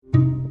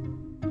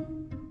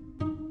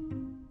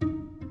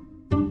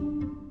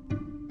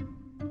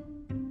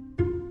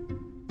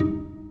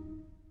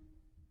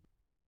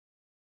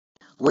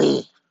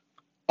We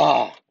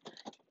are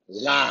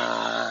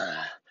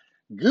live.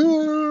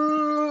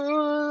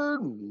 Good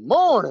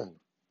morning,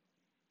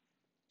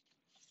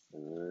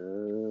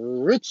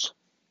 Rich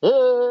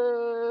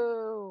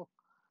Hill.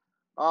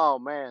 Oh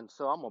man,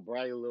 so I'm gonna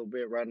brag a little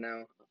bit right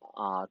now.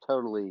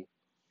 Totally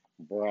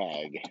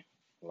brag.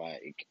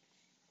 Like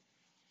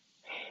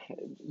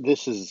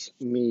this is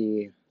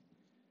me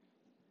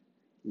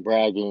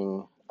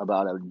bragging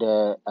about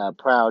a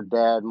proud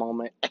dad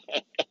moment.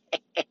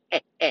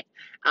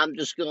 I'm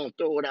just gonna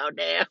throw it out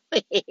there.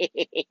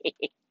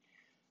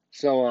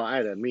 So I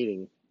had a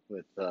meeting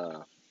with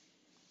the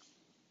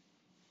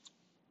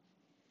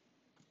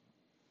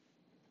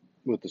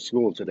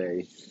school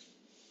today,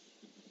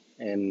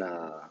 and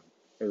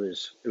it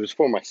was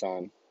for my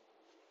son,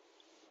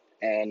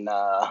 and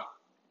I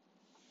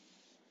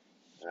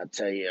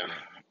tell you,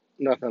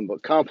 nothing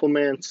but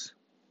compliments,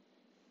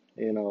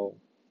 you know,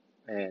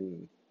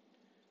 and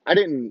I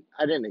didn't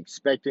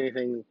expect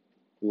anything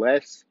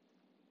less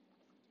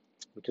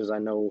because I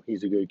know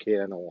he's a good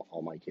kid. I know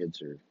all my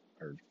kids are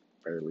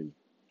fairly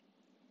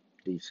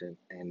decent,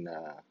 and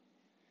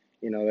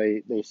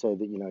they said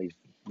that he's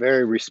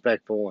very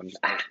respectful, and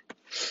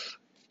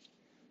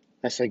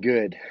I said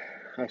good.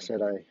 I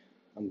said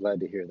I'm glad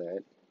to hear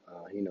that.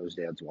 He knows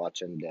Dad's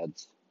watching,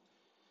 Dad's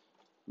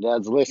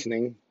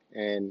listening,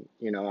 and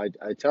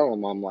I tell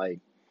him, I'm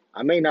like,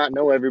 I may not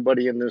know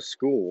everybody in this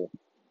school,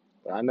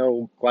 but I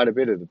know quite a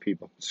bit of the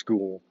people in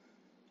school.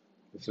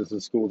 This is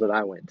the school that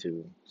I went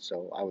to,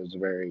 so I was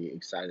very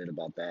excited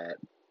about that.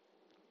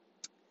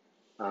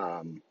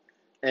 Um,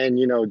 and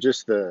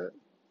just the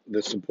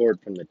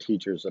support from the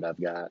teachers that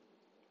I've got.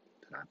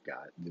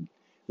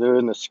 They're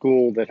in the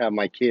school that have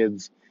my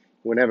kids.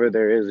 Whenever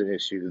there is an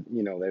issue,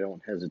 they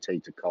don't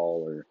hesitate to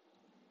call or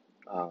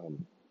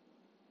um,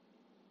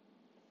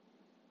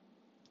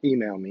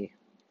 email me.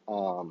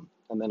 And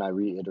then I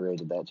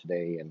reiterated that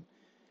today,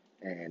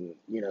 and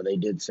they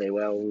did say,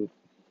 well,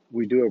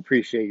 we do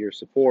appreciate your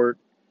support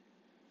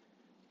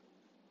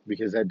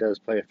because that does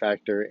play a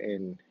factor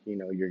in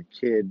your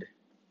kid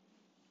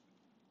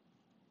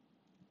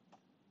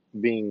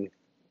being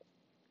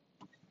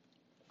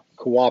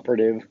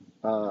cooperative.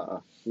 The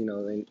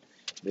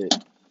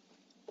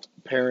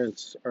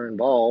parents are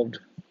involved.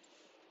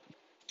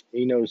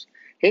 He knows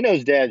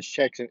Dad's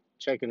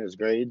checking his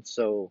grades,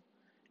 so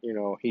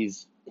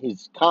he's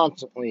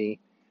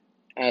constantly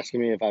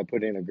asking me if I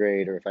put in a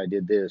grade or if I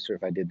did this or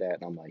if I did that,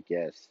 and I'm like,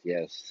 yes,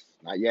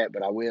 not yet,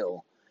 but I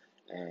will.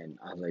 And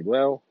I was like,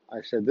 well,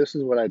 I said, this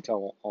is what I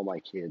tell all my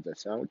kids. I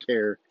said, I don't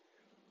care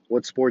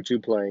what sport you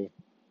play,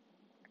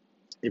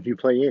 if you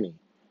play any.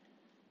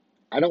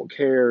 I don't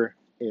care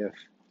if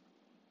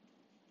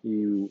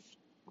you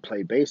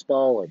play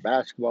baseball or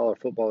basketball or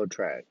football or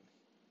track.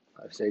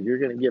 I said, you're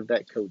going to give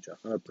that coach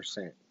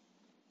 100%.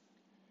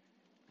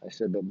 I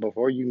said, but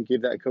before you can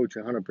give that coach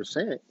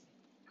 100%,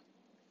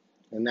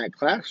 in that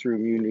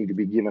classroom, you need to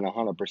be given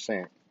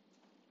 100%.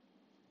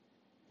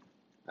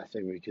 I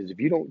said, because if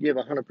you don't give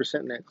 100%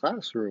 in that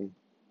classroom,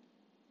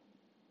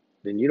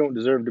 then you don't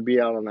deserve to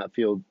be out on that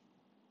field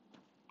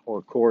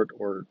or court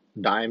or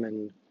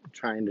diamond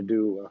trying to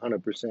do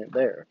 100%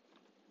 there.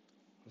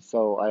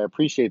 So I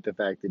appreciate the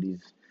fact that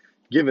he's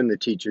given the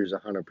teachers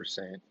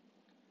 100%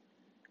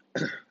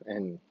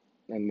 and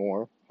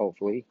more,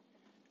 hopefully,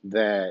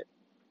 that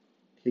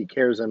he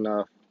cares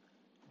enough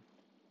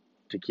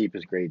to keep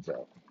his grades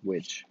up,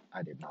 which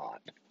I did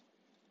not.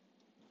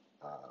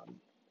 Um,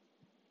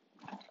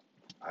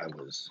 I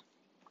was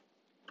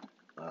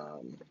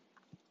um,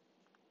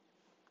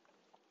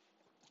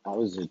 I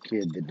was a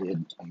kid that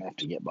did enough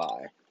to get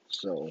by.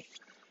 So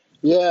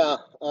yeah.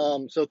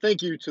 So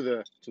thank you to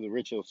the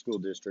Rich Hill School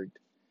District.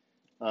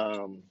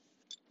 Um,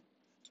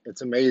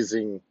 it's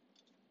amazing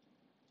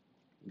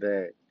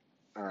that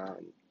um,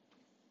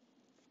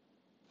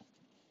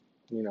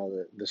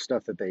 the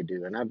stuff that they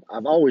do, and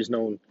I've always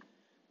known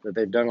that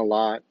they've done a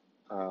lot.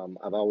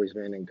 I've always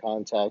been in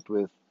contact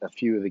with a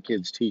few of the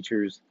kids'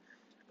 teachers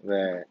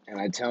and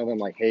I tell them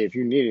like, hey, if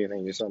you need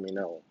anything, just let me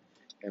know.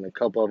 And a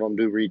couple of them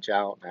do reach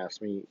out and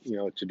ask me,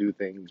 to do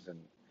things, and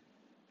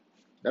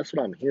that's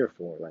what I'm here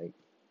for. Like,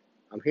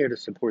 I'm here to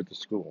support the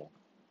school.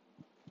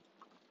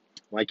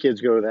 My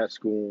kids go to that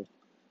school,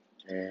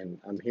 and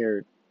I'm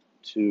here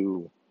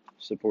to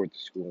support the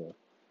school,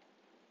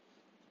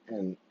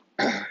 and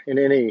in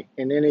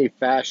any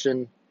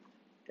fashion,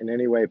 in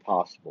any way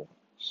possible.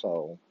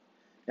 So,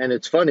 and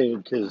it's funny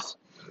because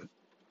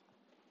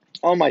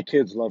all my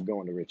kids love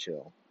going to Rich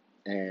Hill,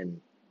 and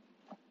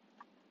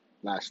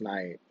last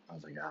night I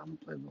was like, I'm gonna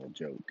play a little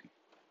joke,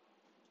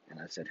 and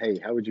I said, hey,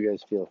 how would you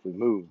guys feel if we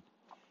moved?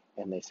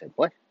 And they said,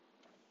 what?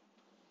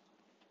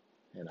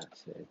 And I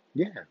said,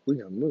 yeah, we're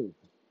gonna move.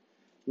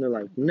 And they're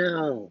like,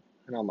 no.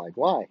 And I'm like,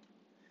 why?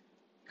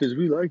 Because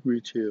we like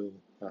Rich Hill.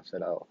 I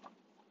said, oh,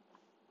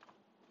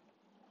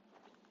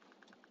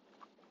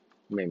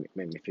 made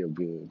me feel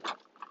good.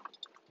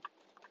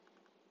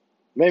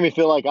 Made me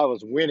feel like I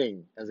was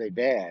winning as a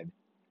dad.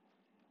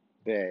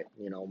 That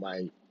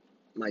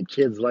my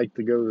kids like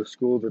to go to the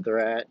school that they're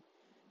at,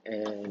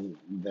 and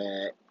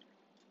that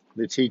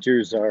The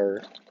teachers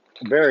are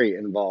very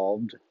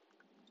involved.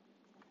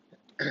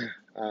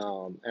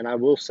 And I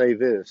will say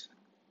this,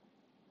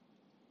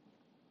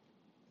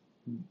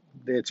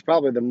 it's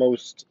probably the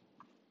most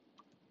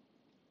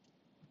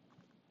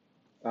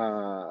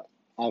uh,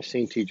 I've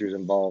seen teachers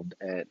involved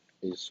at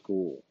a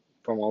school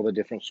from all the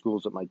different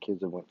schools that my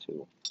kids have went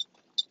to.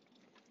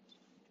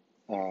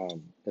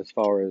 As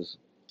far as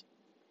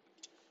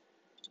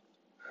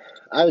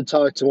I had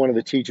talked to one of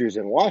the teachers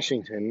in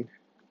Washington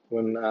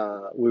when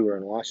we were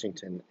in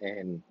Washington,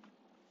 and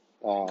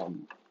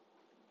um,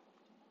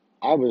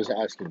 I was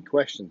asking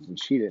questions, and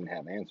she didn't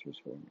have answers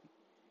for me,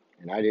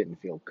 and I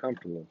didn't feel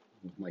comfortable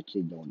with my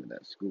kid going to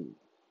that school.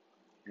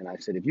 And I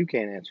said, if you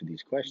can't answer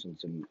these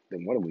questions,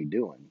 then what are we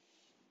doing?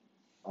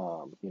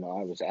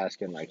 I was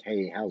asking like,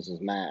 hey, how's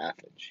his math?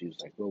 And she was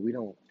like, well,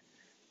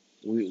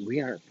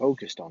 we aren't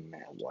focused on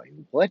math. Like,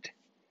 what?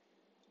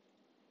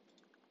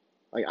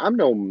 Like, I'm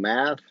no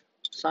math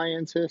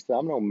scientist,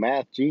 I'm no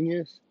math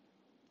genius,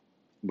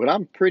 but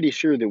I'm pretty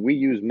sure that we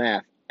use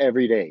math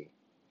every day,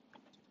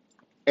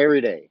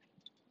 every day.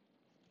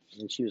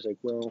 And she was like,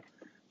 well,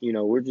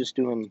 we're just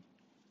doing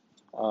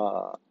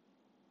uh,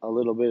 a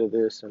little bit of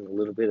this and a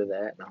little bit of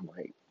that. And I'm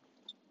like,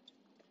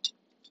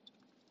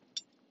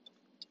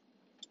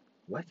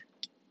 what?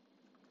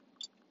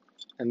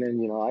 And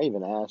then, I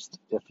even asked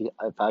if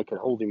I could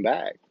hold him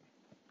back.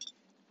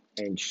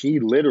 And she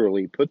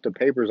literally put the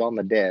papers on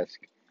the desk,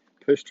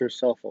 pushed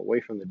herself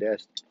away from the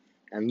desk,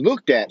 and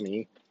looked at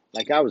me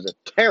like I was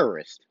a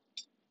terrorist.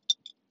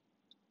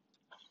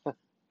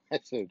 I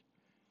said,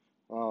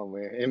 oh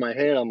man. In my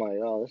head, I'm like,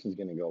 oh, this is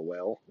going to go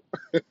well.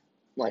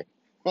 Like,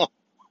 oh,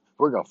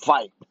 we're going to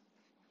fight.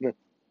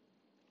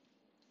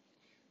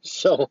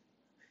 So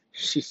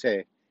she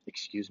said,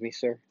 excuse me,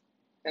 sir.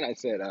 And I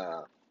said,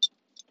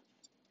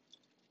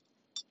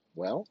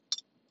 well,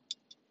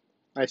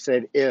 I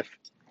said, if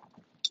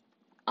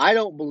I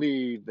don't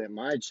believe that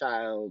my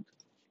child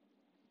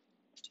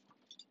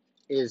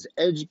is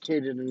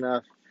educated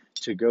enough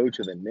to go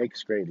to the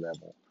next grade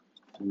level,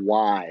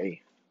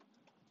 why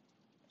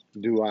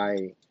do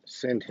I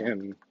send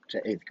him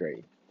to eighth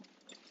grade?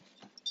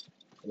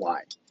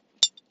 Why?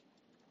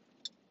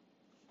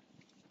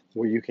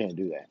 Well, you can't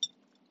do that.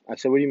 I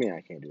said, what do you mean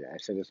I can't do that? I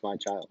said, it's my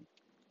child.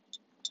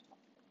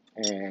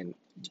 And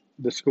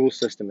the school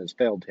system has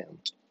failed him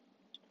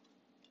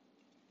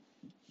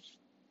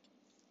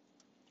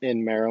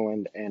in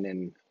Maryland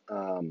and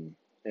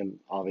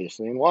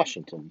obviously in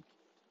Washington.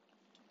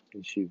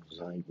 And she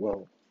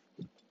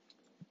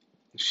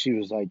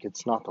was like,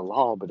 it's not the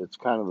law, but it's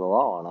kind of the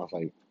law. And I was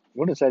like,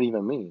 what does that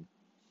even mean?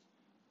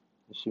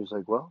 And she was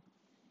like, well,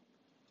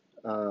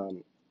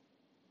 um,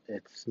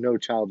 it's no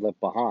child left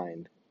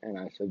behind. And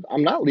I said,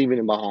 I'm not leaving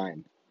him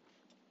behind.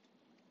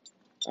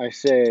 I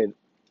said,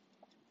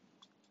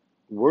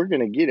 we're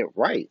going to get it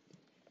right.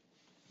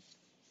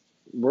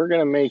 We're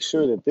going to make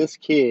sure that this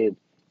kid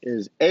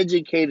is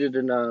educated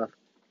enough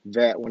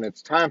that when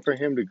it's time for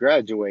him to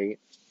graduate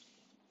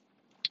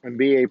and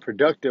be a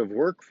productive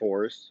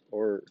workforce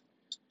or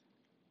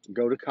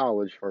go to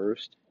college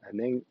first and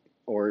then,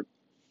 or,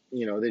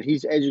 that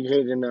he's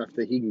educated enough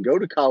that he can go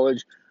to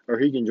college or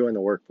he can join the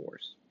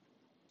workforce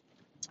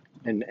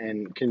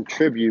and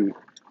contribute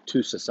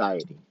to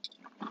society.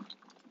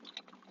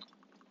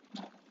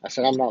 I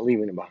said, I'm not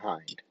leaving him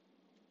behind.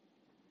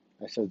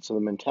 I said, so the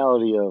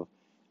mentality of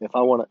if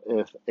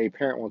a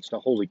parent wants to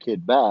hold a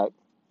kid back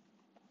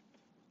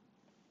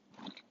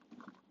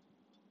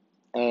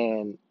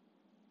and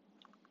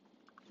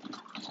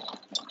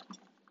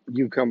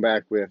you come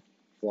back with,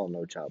 well,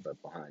 no child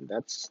left behind,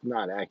 that's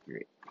not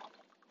accurate.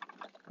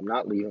 I'm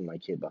not leaving my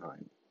kid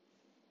behind.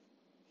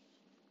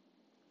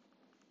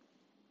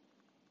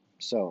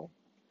 So,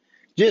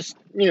 just,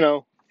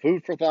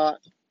 food for thought.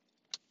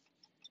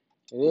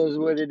 It is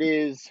what it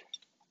is.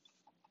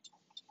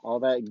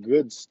 All that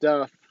good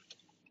stuff.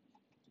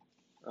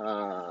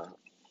 Uh,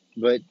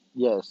 but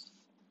yes,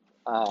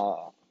 uh,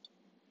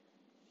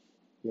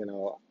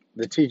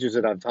 the teachers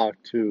that I've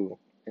talked to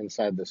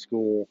inside the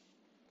school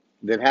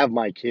that have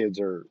my kids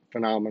are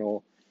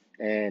phenomenal.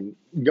 And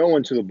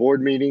going to the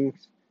board meetings,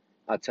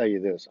 I'll tell you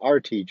this, our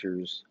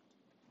teachers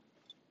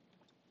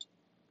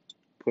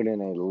put in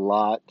a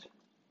lot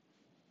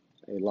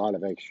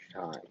of extra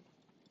time.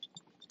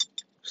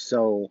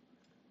 So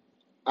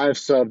I've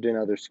subbed in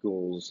other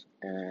schools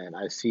and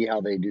I see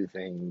how they do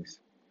things.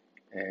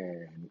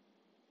 And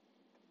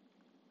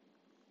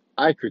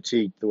I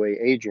critiqued the way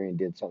Adrian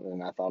did something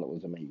and I thought it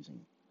was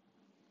amazing.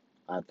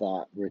 I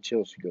thought Rich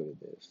Hill should go to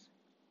this.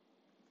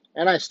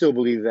 And I still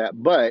believe that.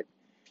 But,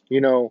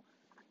 you know,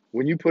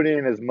 when you put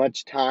in as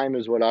much time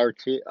as what our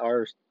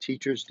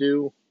teachers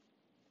do,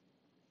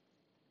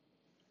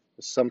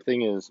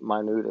 something as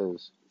minute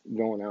as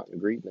going out and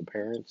greeting the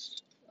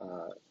parents,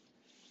 uh,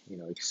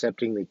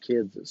 accepting the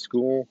kids at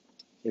school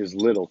is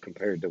little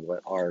compared to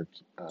what our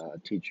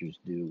teachers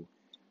do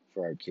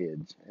for our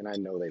kids. And I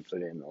know they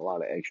put in a lot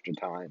of extra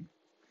time.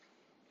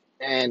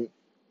 And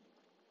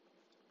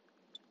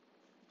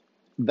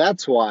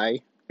that's why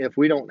if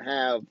we don't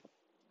have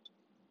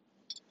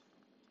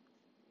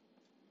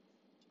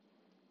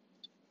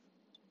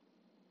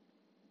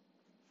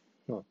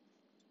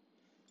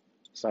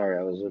Sorry,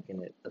 I was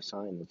looking at a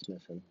sign that's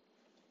missing.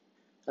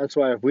 That's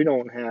why if we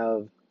don't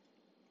have,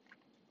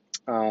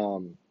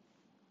 um,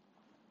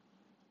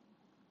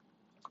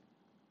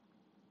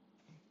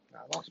 I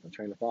lost my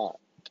train of thought.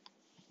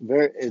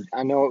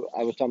 I know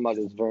I was talking about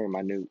it's very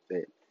minute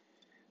that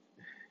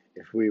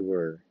if we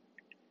were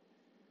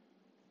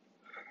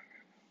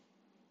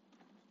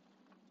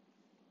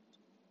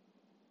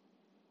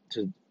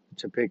to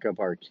pick up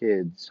our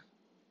kids,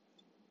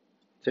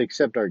 to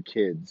accept our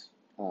kids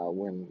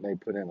when they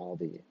put in all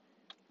the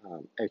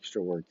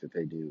extra work that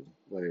they do,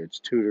 whether it's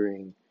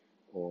tutoring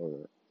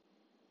or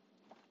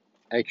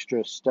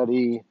extra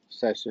study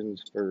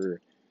sessions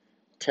for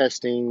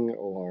testing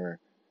or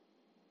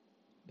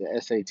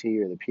the SAT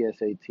or the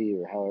PSAT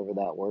or however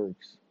that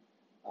works.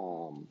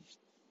 Um,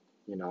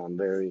 I'm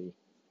very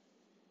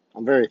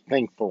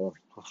thankful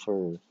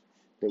for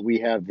that we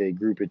have the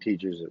group of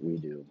teachers that we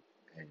do,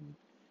 and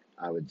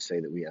I would say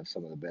that we have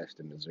some of the best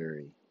in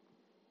Missouri.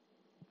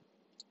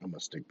 I'm gonna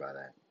stick by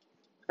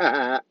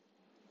that.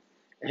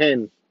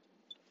 And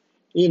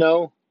you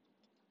know,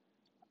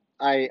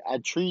 I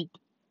treat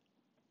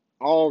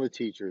all the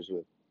teachers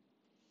with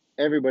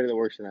everybody that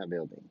works in that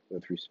building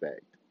with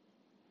respect,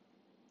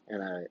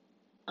 and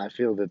I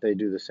feel that they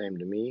do the same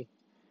to me.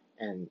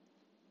 And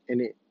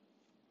any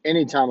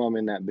anytime I'm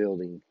in that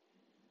building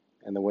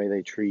and the way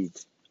they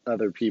treat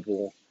other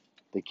people,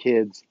 the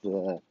kids,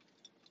 the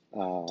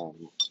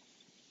um,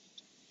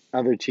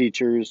 other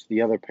teachers,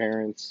 the other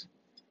parents,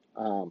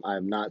 I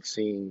have not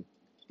seen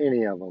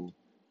any of them,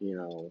 you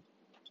know,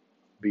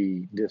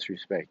 be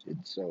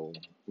disrespected. So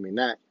I mean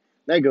that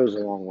goes a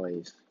long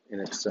ways in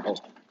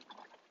itself.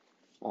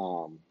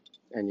 Um,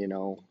 and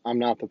I'm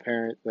not the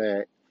parent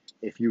that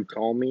if you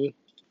call me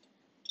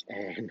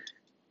and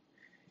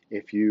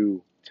if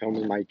you tell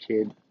me my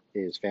kid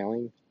is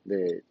failing,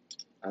 that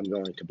I'm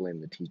going to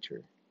blame the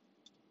teacher.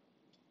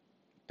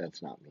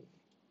 That's not me.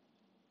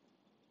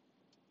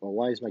 Well,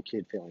 why is my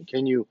kid failing?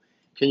 Can you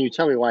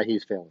tell me why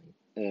he's failing?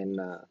 And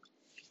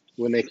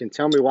when they can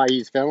tell me why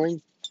he's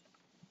failing,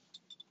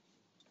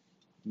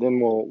 then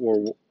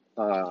we'll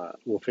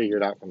figure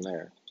it out from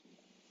there.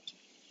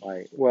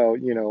 Like, well,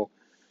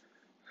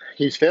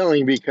 he's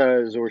failing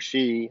because or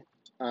she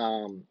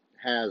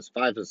has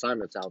 5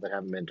 assignments out that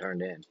haven't been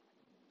turned in.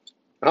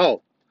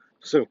 Oh,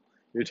 so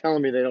you're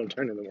telling me they don't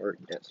turn in the work?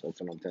 Yes, that's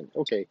what I'm telling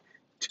you. Okay,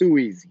 too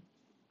easy.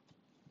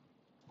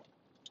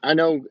 I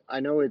know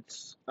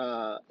it's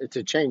a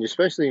change,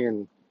 especially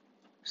in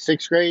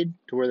 6th grade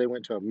to where they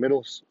went to a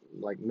middle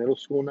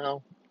school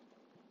now,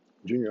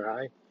 junior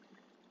high.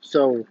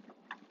 So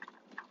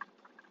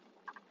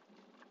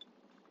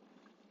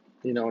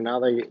now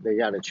they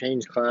got to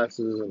change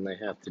classes and they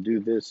have to do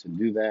this and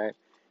do that,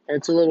 and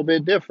it's a little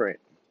bit different.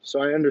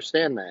 So I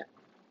understand that,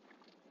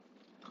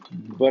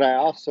 but I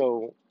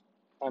also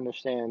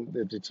understand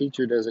that the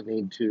teacher doesn't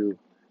need to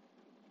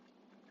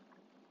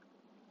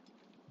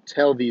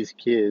tell these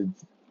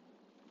kids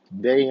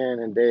day in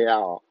and day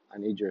out, I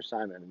need your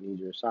assignment, I need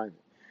your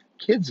assignment.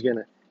 Kid's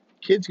gonna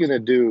kid's gonna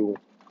do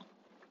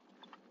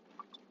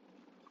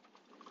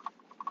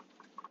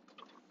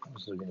I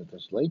was looking at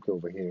this lake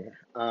over here.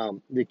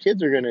 The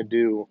kids are gonna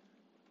do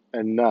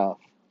enough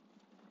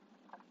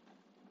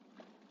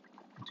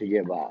to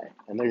get by,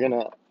 and they're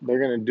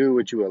gonna do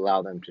what you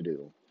allow them to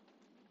do.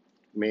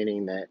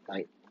 Meaning that,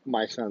 like,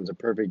 my son's a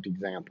perfect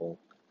example.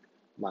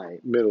 My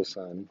middle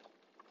son,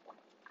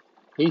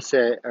 he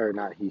said, or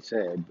not he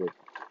said, but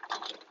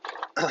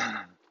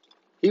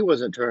he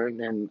wasn't turning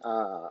in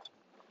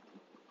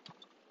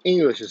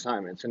English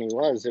assignments, and he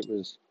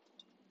wasn't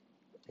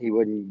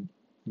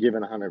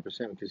given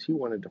 100% because he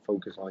wanted to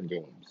focus on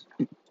games.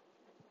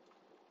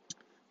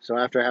 So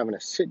after having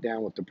a sit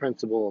down with the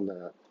principal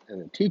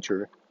and the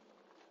teacher,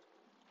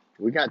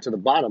 we got to the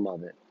bottom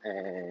of it,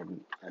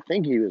 and I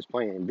think he was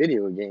playing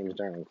video games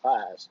during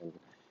class. And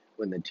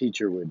when the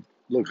teacher would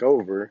look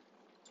over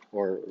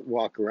or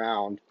walk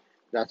around,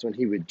 that's when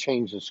he would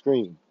change the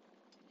screen.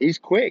 He's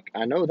quick,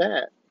 I know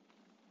that.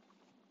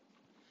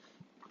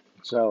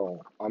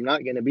 So I'm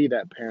not going to be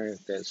that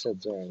parent that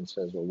sits there and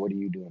says, "Well, what are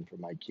you doing for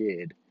my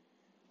kid?"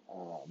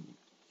 Um,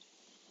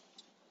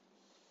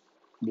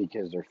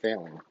 because they're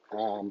failing.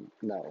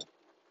 No,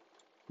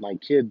 my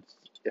kids.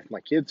 If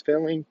my kid's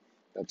failing,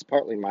 that's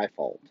partly my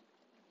fault.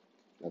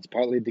 That's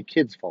partly the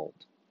kid's fault.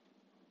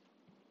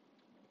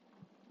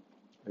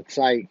 It's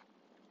like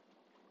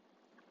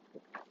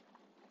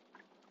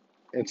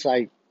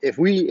if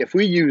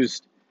we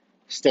used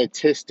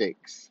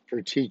statistics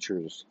for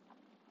teachers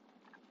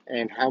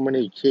and how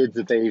many kids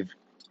that they've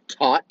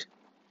taught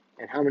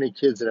and how many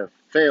kids that have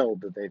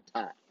failed that they've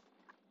taught,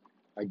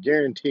 I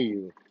guarantee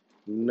you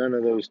none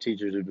of those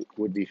teachers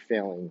would be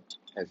failing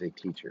as a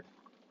teacher.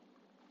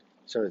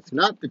 So it's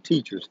not the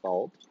teacher's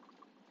fault.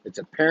 It's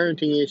a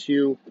parenting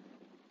issue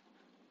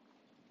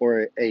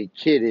or a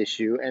kid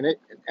issue. And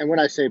when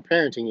I say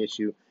parenting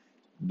issue,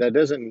 that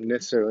doesn't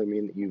necessarily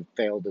mean that you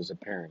failed as a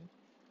parent.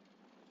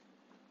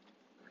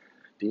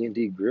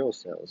 D&D grill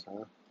sales,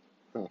 huh?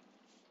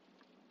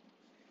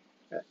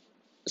 Huh.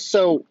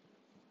 So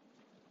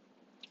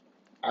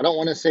I don't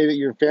want to say that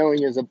you're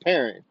failing as a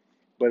parent,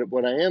 but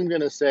what I am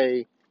going to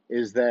say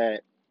is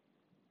that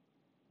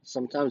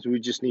sometimes we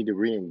just need to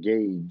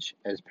re-engage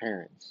as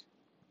parents.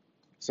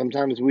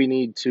 Sometimes we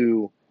need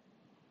to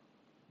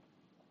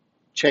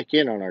check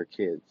in on our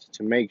kids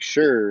to make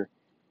sure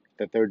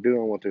that they're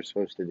doing what they're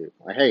supposed to do.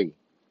 Like, hey,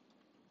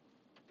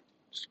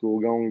 school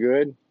going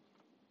good?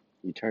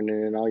 You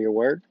turning in all your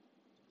work?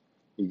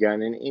 You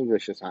got any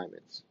English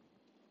assignments?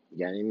 You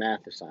got any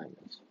math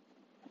assignments?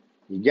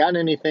 You got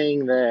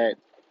anything that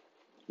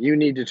you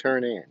need to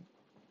turn in?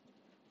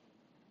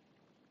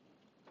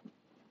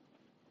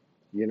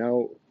 You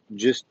know,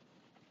 just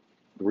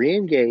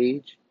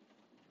re-engage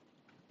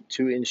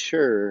to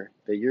ensure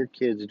that your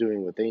kid's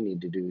doing what they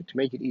need to do to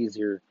make it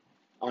easier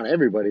on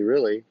everybody,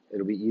 really.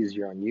 It'll be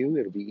easier on you.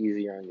 It'll be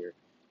easier on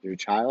your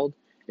child.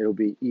 It'll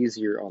be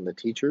easier on the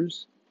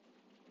teachers.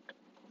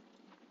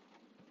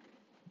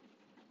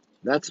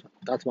 That's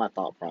my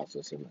thought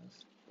process in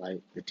this.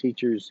 Like, the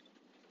teachers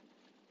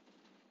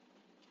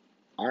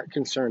aren't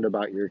concerned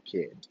about your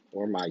kid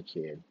or my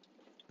kid.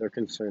 They're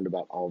concerned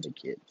about all the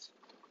kids.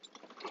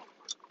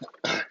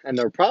 And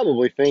they're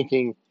probably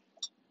thinking,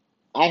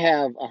 I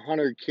have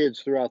 100 kids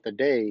throughout the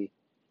day,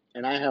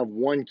 and I have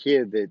one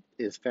kid that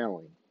is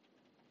failing.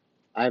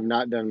 I have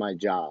not done my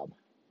job.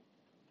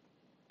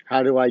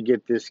 How do I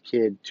get this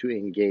kid to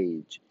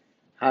engage?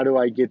 How do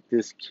I get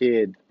this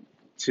kid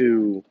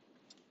to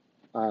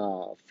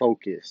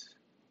focus?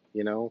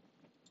 You know?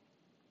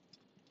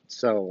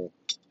 So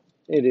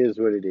it is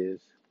what it is.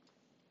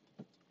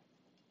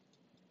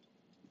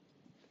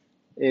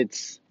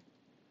 It's,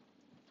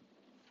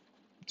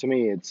 to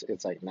me, it's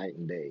like night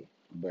and day.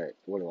 But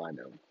what do I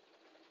know?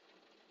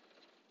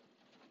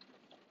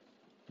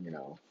 You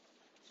know?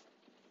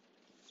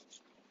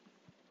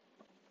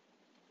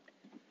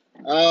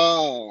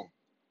 Oh,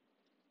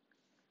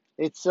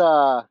 it's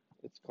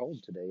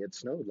cold today. It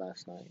snowed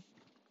last night.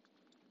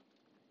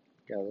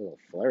 Got a little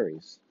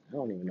flurries. I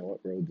don't even know what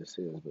road this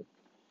is, but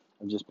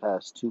I just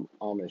passed two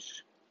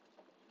Amish,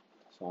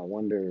 so I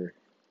wonder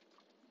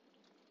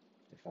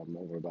if I'm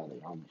over by the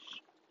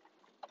Amish.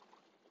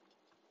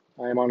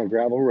 I am on a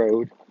gravel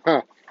road.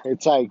 Huh.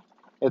 It's like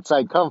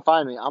come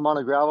find me. I'm on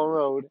a gravel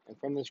road, and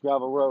from this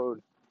gravel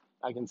road,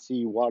 I can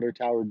see Water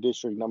Tower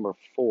District number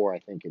 4, I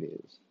think it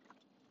is.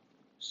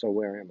 So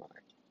where am I?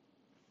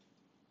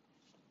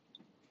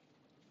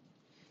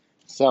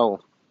 So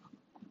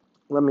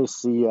let me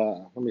see.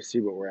 Let me see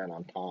what we're at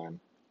on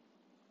time.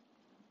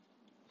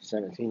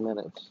 17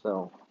 minutes.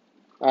 So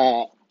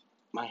uh,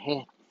 my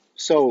hand.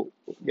 So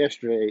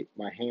yesterday,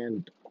 my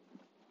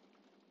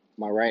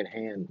right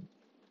hand,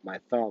 my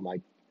thumb.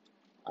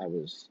 I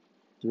was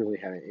really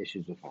having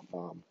issues with my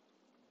thumb,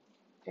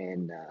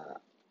 and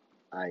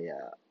I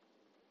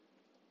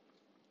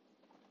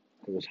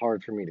it was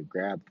hard for me to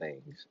grab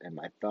things, and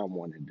my thumb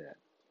wanted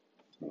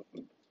to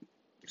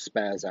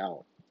spaz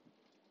out.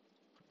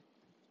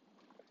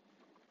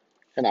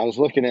 And I was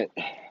looking at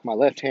my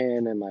left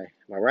hand and my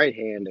right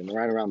hand, and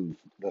right around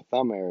the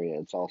thumb area,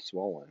 it's all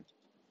swollen.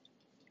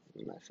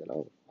 And I said,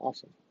 "Oh,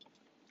 awesome,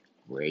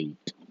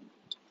 great.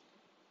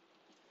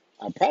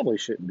 I probably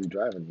shouldn't be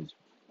driving these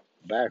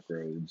back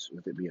roads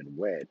with it being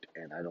wet,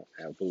 and I don't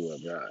have four-wheel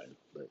drive."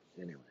 But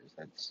anyways,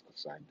 that's a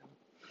side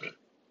note.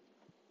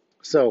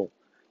 So,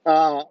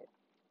 uh,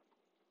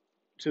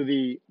 to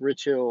the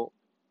Rich Hill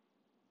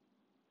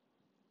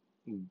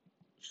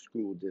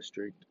School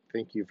District,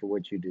 thank you for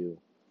what you do.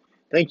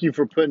 Thank you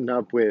for putting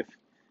up with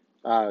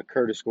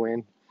Curtis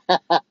Gwynn.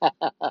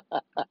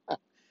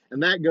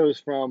 And that goes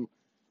from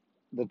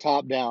the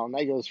top down.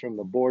 That goes from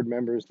the board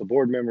members. The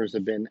board members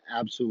have been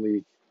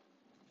absolutely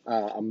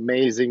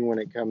amazing when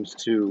it comes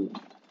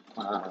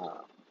uh,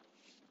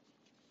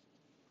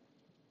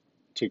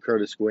 to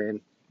Curtis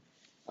Gwynn.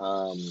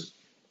 Um,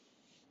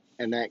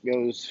 and that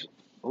goes,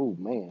 oh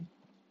man,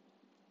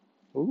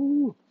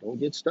 ooh, don't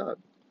get stuck.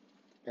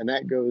 And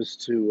that goes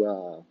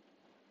to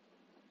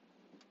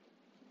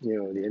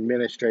the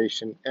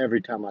administration.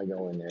 Every time I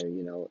go in there,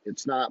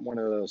 it's not one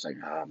of those like,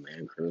 oh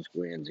man, Curtis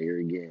Gwynn's here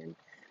again.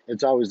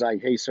 It's always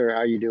like, hey sir,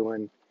 how you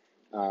doing?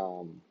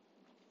 Um,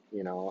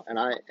 and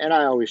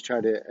I always try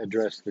to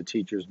address the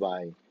teachers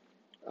by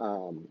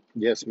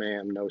yes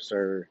ma'am, no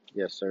sir,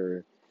 yes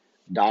sir,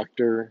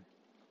 doctor,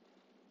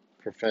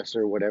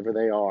 professor, whatever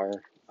they are,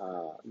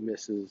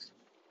 Mrs.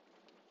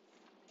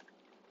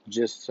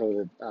 Just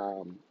so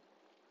that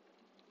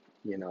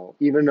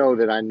even though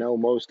that I know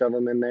most of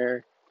them in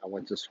there, I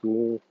went to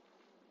school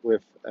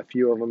with a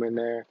few of them in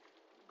there.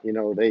 You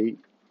know, they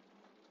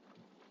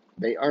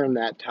earn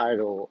that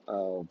title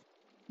of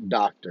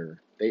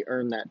doctor. They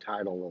earn that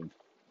title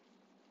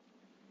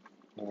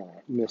of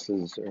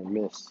Mrs. or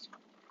Miss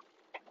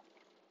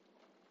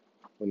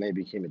when they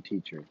became a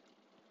teacher,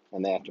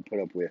 and they have to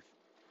put up with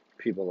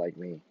people like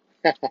me.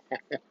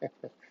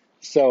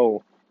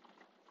 So,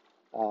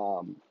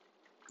 um,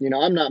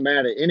 I'm not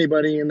mad at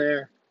anybody in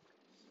there.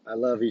 I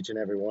love each and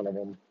every one of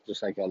them,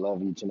 just like I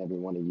love each and every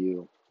one of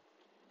you.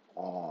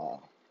 Uh,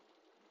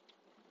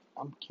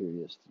 I'm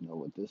curious to know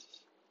what this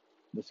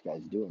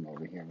guy's doing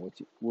over here.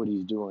 What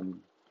he's doing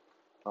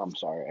I'm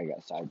sorry, I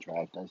got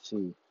sidetracked.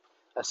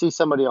 I see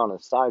somebody on a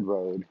side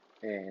road,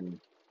 and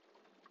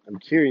I'm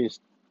curious.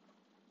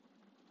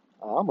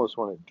 I almost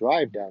want to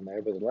drive down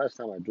there, but the last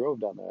time I drove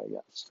down there, I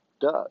got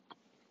stuck.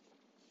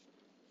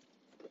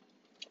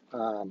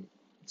 Um,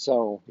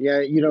 so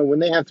yeah, when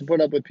they have to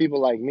put up with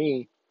people like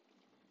me,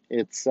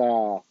 it's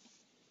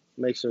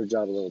makes their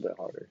job a little bit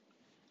harder.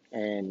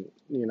 And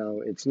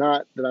it's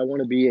not that I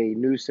want to be a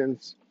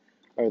nuisance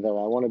or that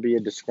I want to be a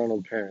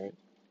disgruntled parent.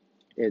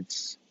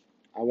 It's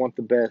I want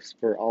the best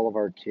for all of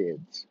our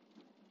kids,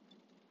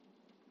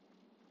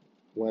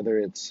 whether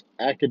it's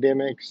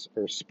academics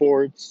or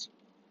sports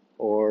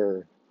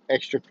or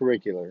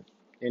extracurricular,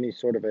 any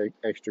sort of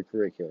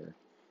extracurricular.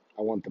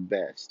 I want the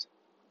best.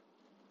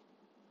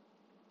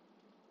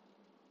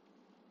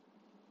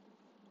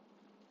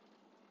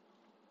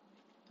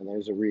 And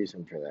there's a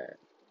reason for that.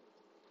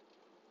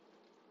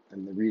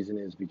 And the reason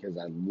is because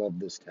I love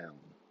this town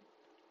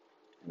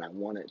and I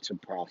want it to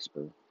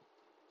prosper.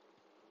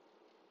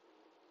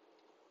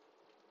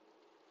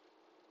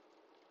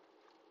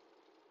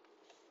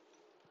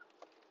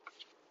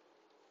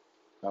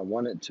 I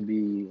want it to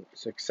be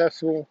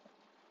successful.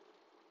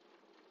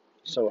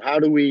 So how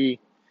do we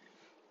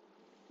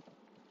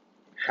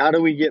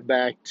get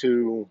back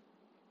to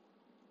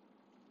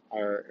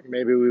our,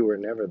 maybe we were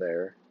never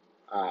there.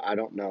 I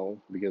don't know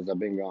because I've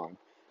been gone.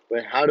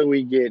 But how do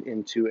we get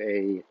into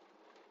a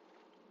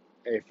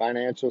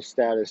financial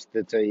status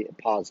that's a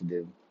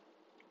positive,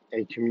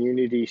 a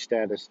community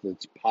status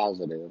that's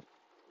positive,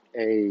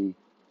 a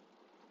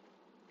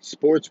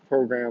sports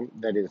program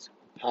that is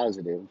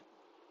positive?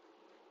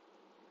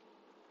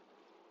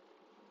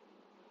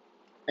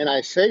 And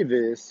I say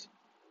this,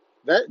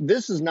 that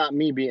this is not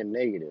me being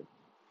negative.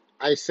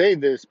 I say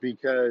this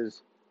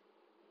because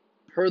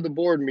per the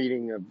board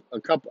meeting of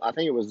a couple, I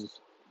think it was,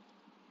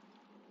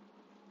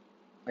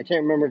 I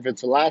can't remember if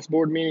it's the last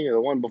board meeting or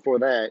the one before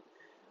that,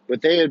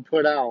 but they had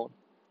put out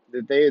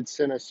that they had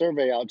sent a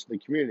survey out to the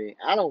community.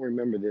 I don't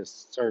remember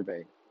this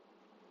survey,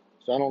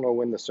 so I don't know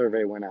when the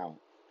survey went out.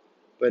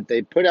 But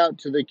they put out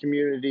to the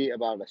community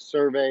about a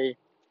survey,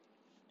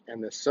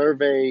 and the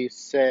survey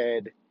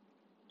said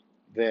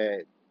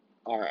that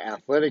our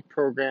athletic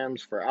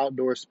programs for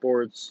outdoor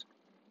sports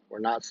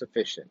were not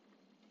sufficient.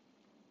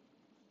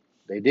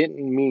 They didn't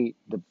meet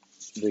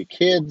the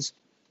kids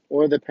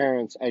or the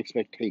parents'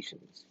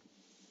 expectations.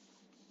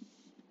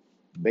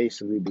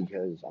 Basically,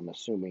 because I'm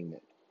assuming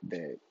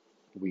that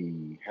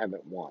we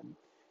haven't won.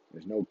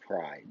 There's no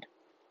pride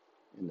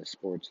in the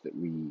sports that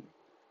we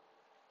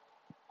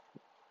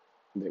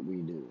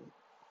do.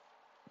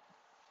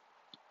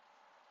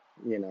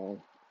 You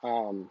know,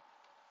 um,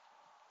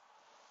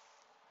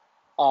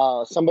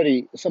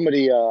 somebody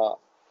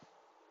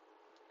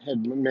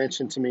had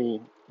mentioned to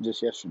me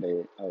just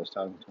yesterday. I was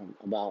talking to him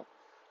about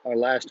our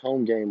last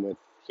home game with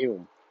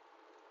Hume.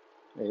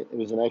 It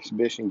was an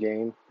exhibition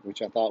game,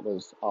 which I thought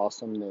was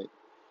awesome. That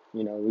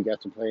we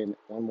got to play in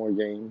one more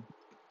game,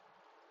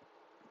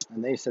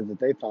 and they said that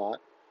they thought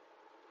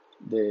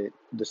that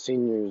the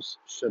seniors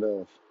should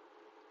have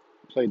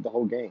played the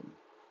whole game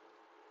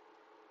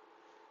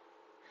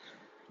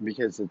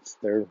because it's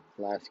their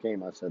last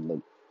game. I said,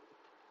 look,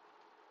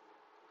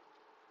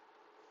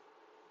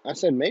 I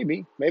said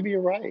maybe you're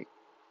right.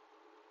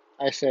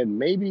 I said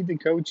maybe the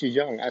coach is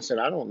young. I said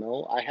I don't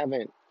know. I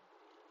haven't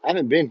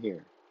been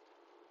here.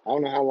 I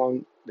don't know how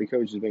long the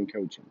coach has been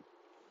coaching,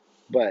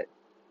 but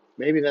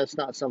maybe that's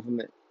not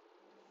something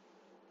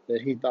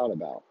that he thought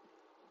about.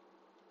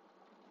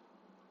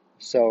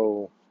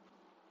 So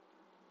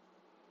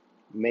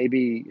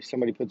maybe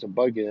somebody puts a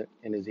bug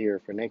in his ear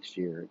for next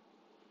year.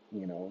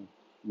 You know,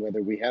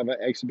 whether we have an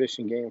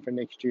exhibition game for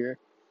next year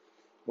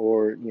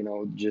or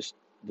just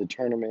the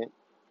tournament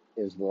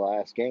is the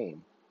last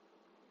game,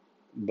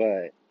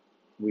 but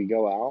we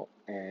go out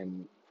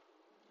and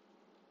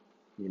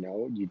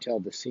you tell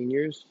the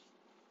seniors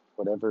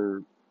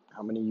whatever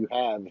how many you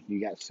have. If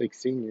you got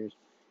six seniors,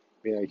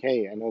 be like,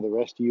 hey, I know the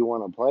rest of you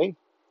want to play,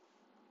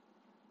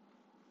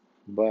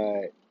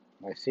 but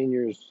my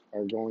seniors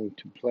are going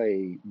to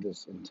play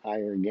this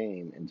entire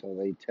game until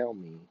they tell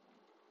me,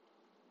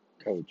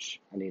 Coach,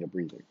 I need a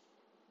breather.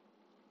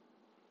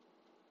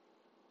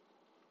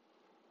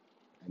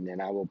 And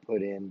then I will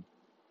put in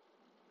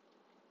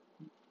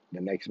the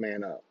next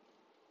man up.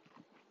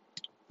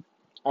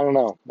 I don't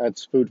know.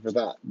 That's food for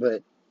thought,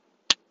 but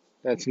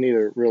that's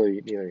neither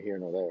here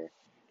nor there.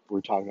 We're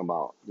talking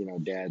about,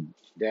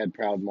 dad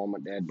proud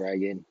moment, dad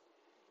bragging,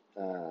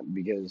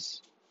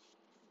 because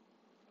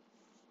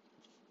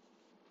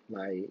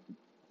my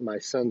my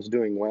son's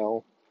doing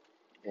well,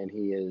 and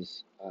he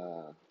is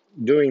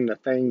doing the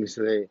things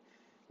that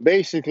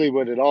basically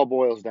what it all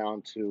boils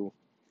down to.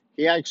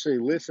 He actually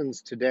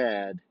listens to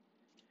dad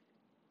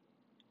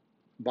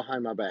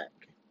behind my back.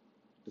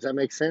 Does that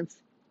make sense?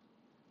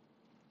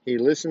 He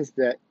listens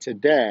to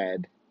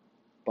dad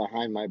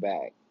behind my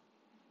back.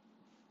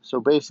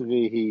 So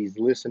basically, he's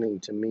listening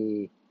to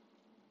me,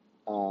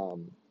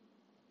 um,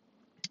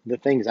 the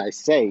things I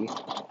say,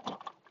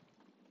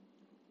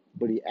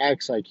 but he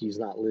acts like he's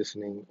not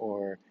listening,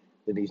 or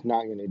that he's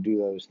not going to do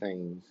those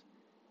things,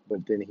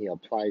 but then he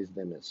applies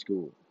them at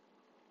school.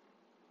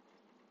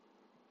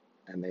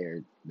 And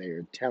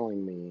they're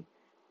telling me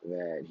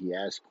that he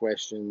asks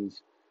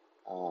questions.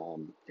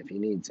 If he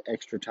needs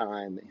extra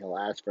time, he'll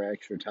ask for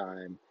extra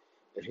time.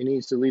 If he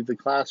needs to leave the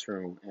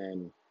classroom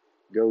and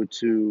go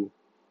to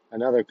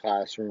another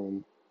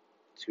classroom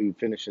to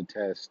finish a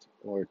test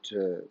or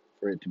to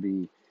for it to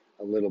be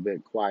a little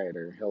bit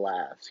quieter, he'll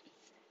ask.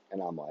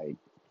 And I'm like,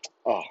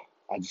 oh,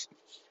 I'm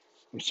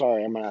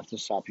sorry, I'm gonna have to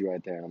stop you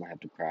right there, and I'm gonna have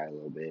to cry a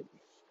little bit.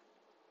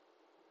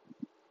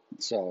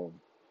 So,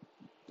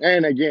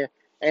 and again,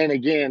 and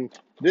again,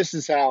 this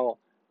is how,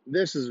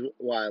 this is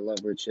why I love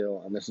Rich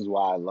Hill, and this is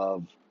why I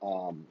love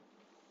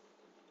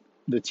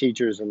the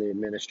teachers and the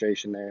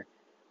administration there.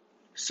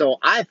 So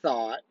I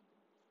thought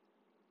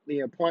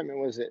the appointment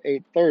was at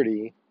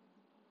 8:30.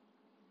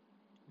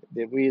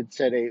 That we had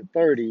said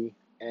 8:30,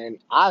 and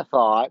I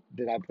thought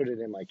that I put it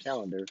in my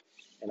calendar,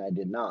 and I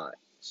did not.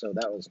 So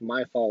that was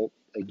my fault.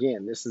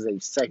 Again, this is a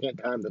second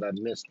time that I've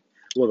missed.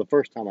 Well, the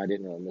first time I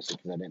didn't really miss it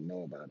because I didn't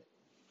know about it.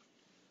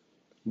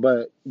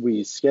 But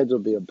we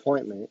scheduled the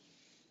appointment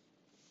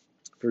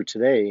for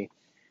today,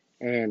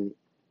 and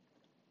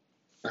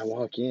I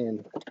walk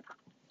in,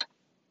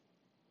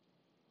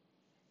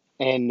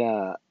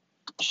 and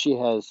she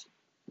has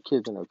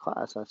kids in her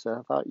class. I said,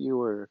 I thought you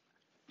were,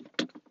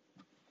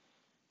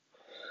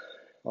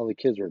 all the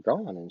kids were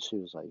gone. And she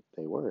was like,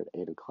 they were at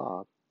 8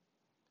 o'clock.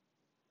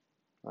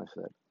 I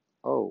said,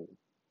 oh.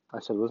 I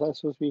said, was I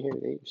supposed to be here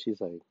at 8? She's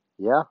like,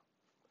 yeah.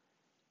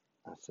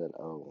 I said,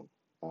 oh,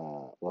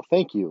 well,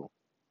 thank you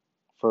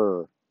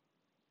for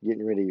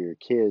getting rid of your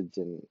kids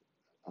and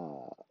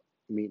uh,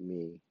 meeting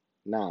me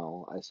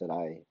now. I said,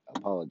 I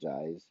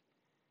apologize.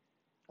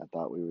 I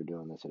thought we were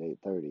doing this at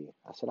 8:30.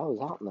 I said, I was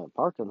out in that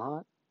parking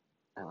lot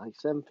at like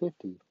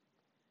 7:50.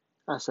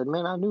 I said,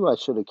 man, I knew I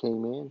should have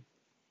came in.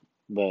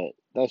 But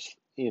that's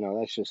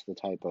just the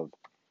type of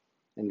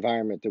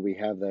environment that we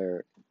have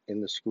there in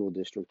the school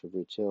district of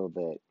Rich Hill,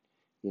 that,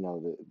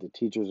 the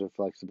teachers are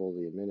flexible,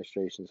 the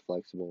administration's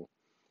flexible,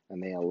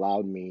 and they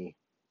allowed me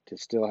to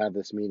still have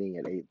this meeting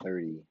at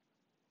 8:30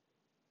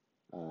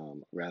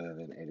 rather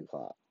than 8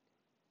 o'clock.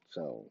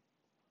 So,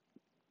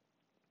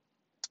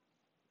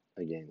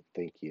 again,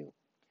 thank you.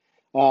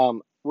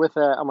 With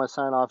that, I'm going to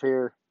sign off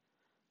here.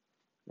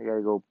 I got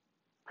to go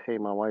pay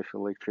my wife's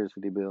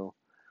electricity bill.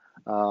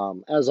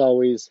 As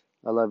always,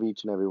 I love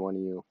each and every one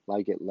of you.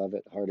 Like it, love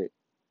it, heart it,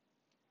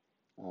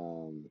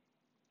 um,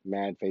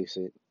 mad face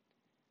it,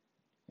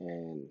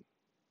 and,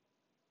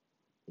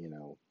 you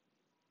know,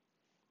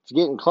 it's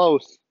getting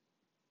close.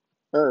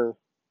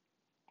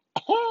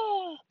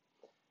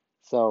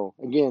 So,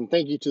 again,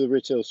 thank you to the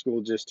Rich Hill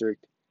School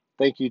District.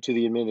 Thank you to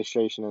the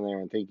administration in there,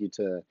 and thank you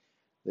to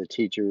the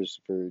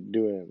teachers for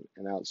doing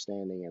an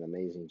outstanding and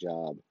amazing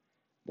job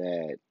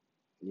that,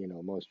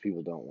 most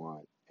people don't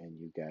want. And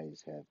you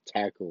guys have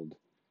tackled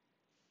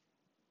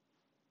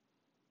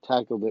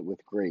it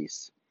with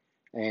grace.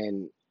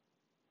 And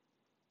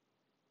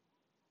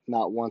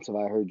not once have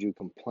I heard you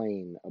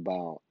complain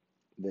about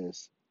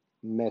this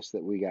mess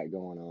that we got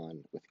going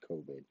on with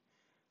COVID.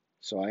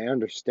 So I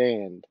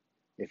understand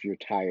if you're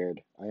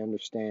tired. I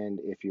understand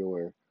if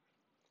you're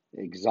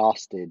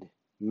exhausted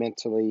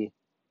mentally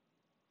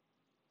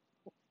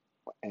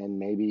and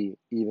maybe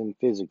even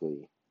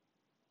physically.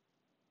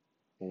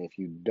 And if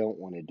you don't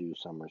want to do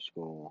summer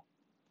school,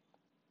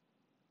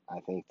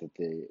 I think that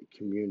the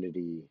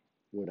community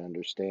would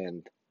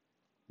understand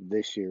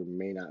this year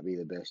may not be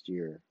the best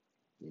year.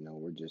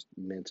 We're just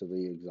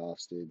mentally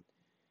exhausted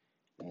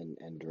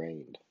and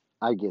drained.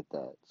 I get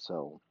that.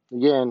 So,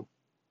 again,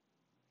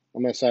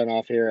 I'm going to sign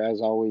off here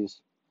as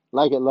always.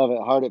 Like it, love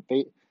it, heart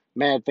it,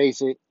 mad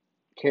face it,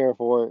 care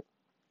for it.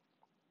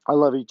 I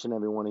love each and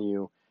every one of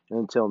you. And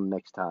until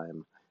next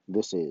time,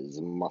 this is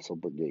Muscle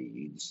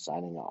Brigade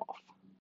signing off.